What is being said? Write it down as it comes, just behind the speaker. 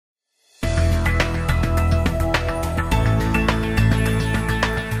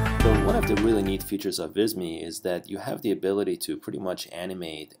the really neat features of Visme is that you have the ability to pretty much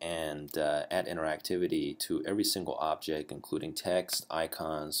animate and add interactivity to every single object, including text,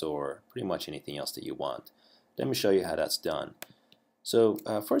 icons, or pretty much anything else that you want. Let me show you how that's done. So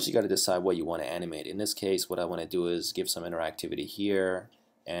first you got to decide what you want to animate. In this case, what I want to do is give some interactivity here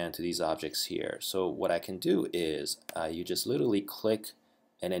and to these objects here. So what I can do is you just literally click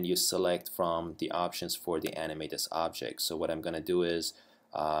and then you select from the options for the animate this object. So what I'm going to do is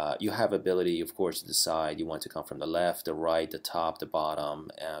you have ability, of course, to decide you want to come from the left, the right, the top, the bottom,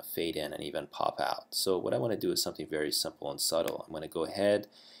 fade in, and even pop out. So what I want to do is something very simple and subtle. I'm going to go ahead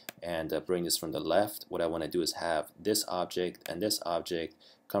and bring this from the left. What I want to do is have this object and this object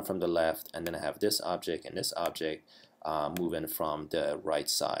come from the left, and then I have this object and this object moving from the right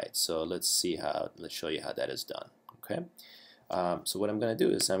side. So let's show you how that is done. Okay. So what I'm going to do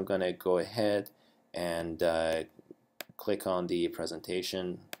is I'm going to go ahead and click on the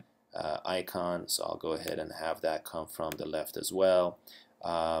presentation icon. So I'll go ahead and have that come from the left as well.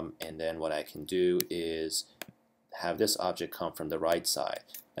 And then what I can do is have this object come from the right side.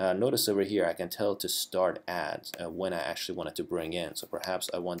 Notice over here I can tell to start at when I actually want it to bring in. So perhaps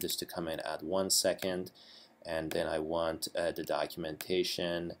I want this to come in at 1 second, and then I want the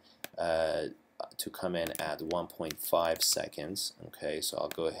documentation to come in at 1.5 seconds. Okay, so I'll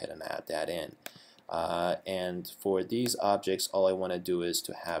go ahead and add that in. And for these objects, all I want to do is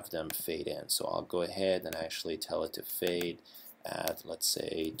to have them fade in. So I'll go ahead and actually tell it to fade at, let's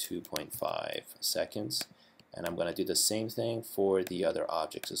say, 2.5 seconds. And I'm going to do the same thing for the other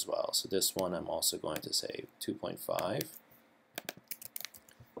objects as well. So this one I'm also going to say 2.5.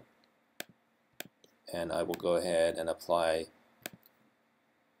 And I will go ahead and apply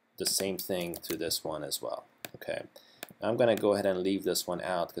the same thing to this one as well. Okay. I'm going to go ahead and leave this one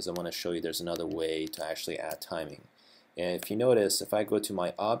out because I want to show you there's another way to actually add timing. And if you notice, if I go to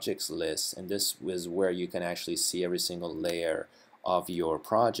my objects list, and this is where you can actually see every single layer of your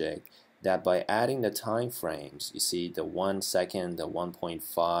project, that by adding the time frames, you see the 1 second, the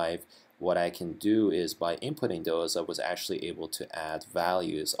 1.5, what I can do is by inputting those, I was actually able to add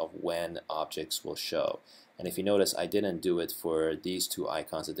values of when objects will show. And if you notice, I didn't do it for these two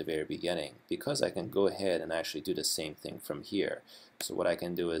icons at the very beginning because I can go ahead and actually do the same thing from here. So what I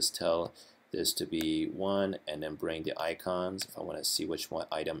can do is tell this to be 1 and then bring the icons. If I want to see which one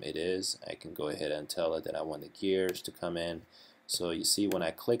item it is, I can go ahead and tell it that I want the gears to come in. So you see when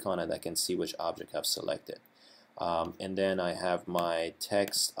I click on it, I can see which object I've selected. And then I have my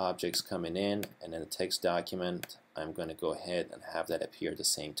text objects coming in, and in the text document, I'm going to go ahead and have that appear at the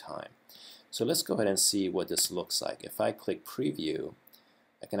same time. So let's go ahead and see what this looks like. If I click preview,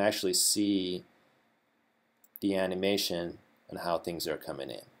 I can actually see the animation and how things are coming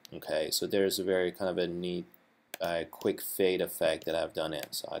in. Okay, so there's a very kind of a neat quick fade effect that I've done in.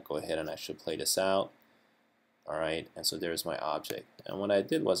 So I go ahead and I should play this out. Alright, and so there's my object. And what I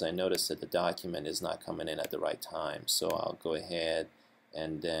did was I noticed that the document is not coming in at the right time. So I'll go ahead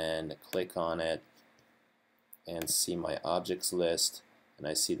and then click on it and see my objects list. And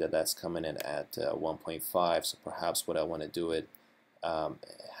I see that that's coming in at 1.5. So perhaps what I want to do it,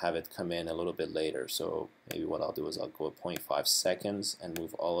 have it come in a little bit later. So maybe what I'll do is I'll go at 0.5 seconds and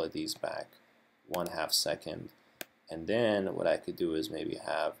move all of these back 1/2 second. And then what I could do is maybe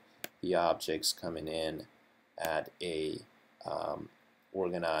have the objects coming in at a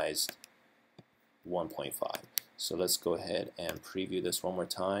organized 1.5. So let's go ahead and preview this one more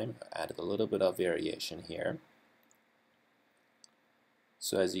time. Added a little bit of variation here.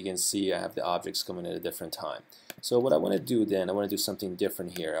 So as you can see, I have the objects coming at a different time. So what I want to do then, I want to do something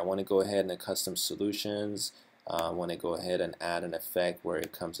different here. I want to go ahead and custom solutions. I want to go ahead and add an effect where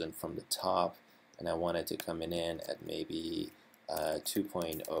it comes in from the top, and I want it to come in at maybe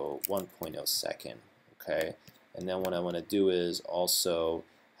 2.0, 1.0 second. Okay, and then what I want to do is also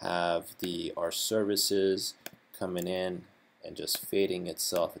have our services coming in and just fading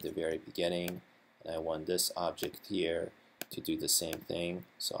itself at the very beginning. And I want this object here to do the same thing.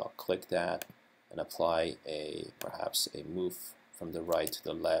 So I'll click that and apply perhaps a move from the right to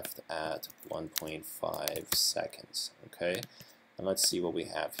the left at 1.5 seconds. Okay, and let's see what we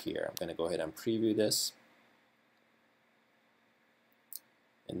have here. I'm going to go ahead and preview this.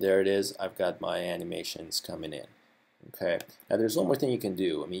 And there it is. I've got my animations coming in. Okay. Now there's one more thing you can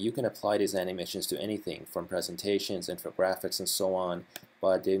do. I mean, you can apply these animations to anything from presentations, infographics, and so on.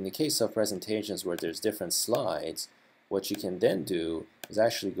 But in the case of presentations where there's different slides, what you can then do is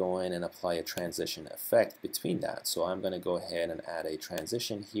actually go in and apply a transition effect between that. So I'm going to go ahead and add a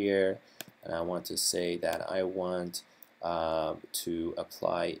transition here, and I want to say that I want to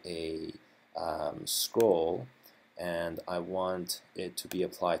apply a scroll. and I want it to be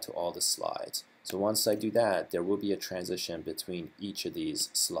applied to all the slides. So once I do that, there will be a transition between each of these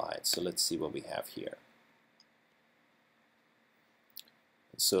slides. So let's see what we have here.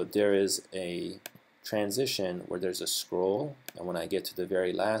 So there is a transition where there's a scroll, and when I get to the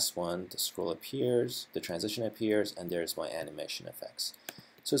very last one, the scroll appears, the transition appears, and there's my animation effects.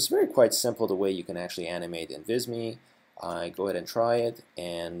 So it's very quite simple the way you can actually animate in Visme. Go ahead and try it,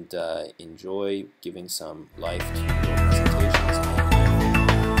 and enjoy giving some life to your presentations.